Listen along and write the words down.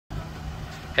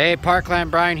Hey,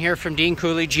 Parkland, Brian here from Dean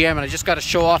Cooley GM, and I just got to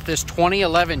show off this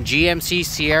 2011 GMC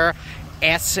Sierra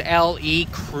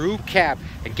SLE crew cab.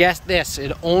 And guess this,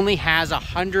 it only has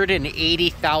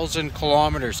 180,000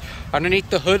 kilometers. Underneath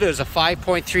the hood is a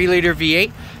 5.3 liter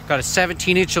V8, got a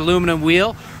 17-inch aluminum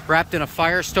wheel wrapped in a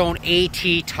Firestone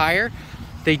AT tire.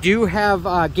 They do have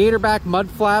gatorback mud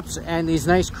flaps and these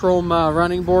nice chrome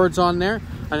running boards on there.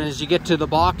 And as you get to the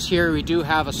box here, we do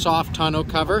have a soft tonneau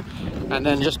cover. And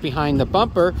then just behind the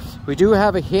bumper, we do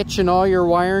have a hitch and all your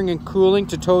wiring and cooling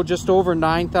to tow just over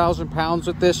 9,000 pounds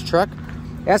with this truck.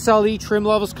 SLE trim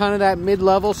level is kind of that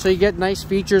mid-level, so you get nice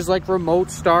features like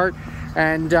remote start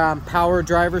and power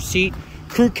driver seat.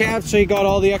 Crew cab, so you got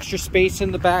all the extra space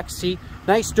in the back seat.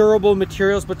 Nice durable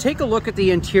materials, but take a look at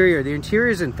the interior. The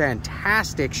interior is in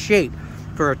fantastic shape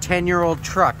for a 10-year-old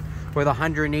truck with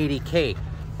 180K.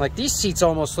 Like, these seats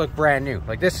almost look brand new.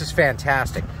 Like, this is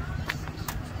fantastic.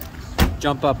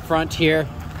 Jump up front here,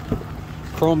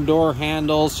 chrome door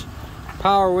handles,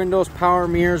 power windows, power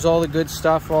mirrors, all the good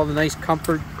stuff, all the nice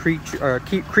comfort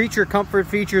creature comfort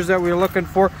features that we're looking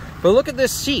for. But look at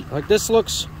this seat. Like, this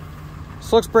looks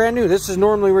brand new. This is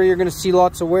normally where you're going to see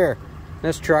lots of wear.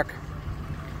 This truck,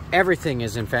 everything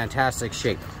is in fantastic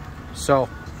shape. So,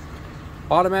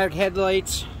 automatic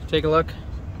headlights, take a look,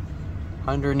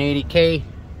 180K,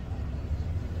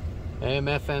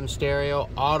 AM/FM stereo,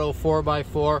 auto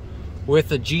 4x4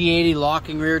 with a G80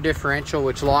 locking rear differential,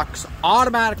 which locks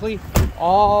automatically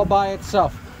all by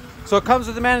itself. So it comes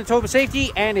with the Manitoba safety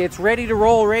and it's ready to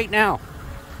roll right now.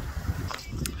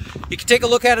 You can take a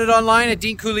look at it online at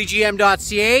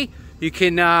deancooleyGM.ca. You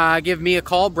can give me a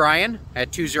call, Brian,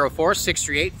 at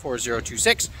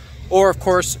 204-638-4026. Or, of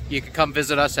course, you can come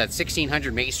visit us at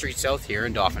 1600 Main Street South here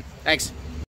in Dauphin. Thanks.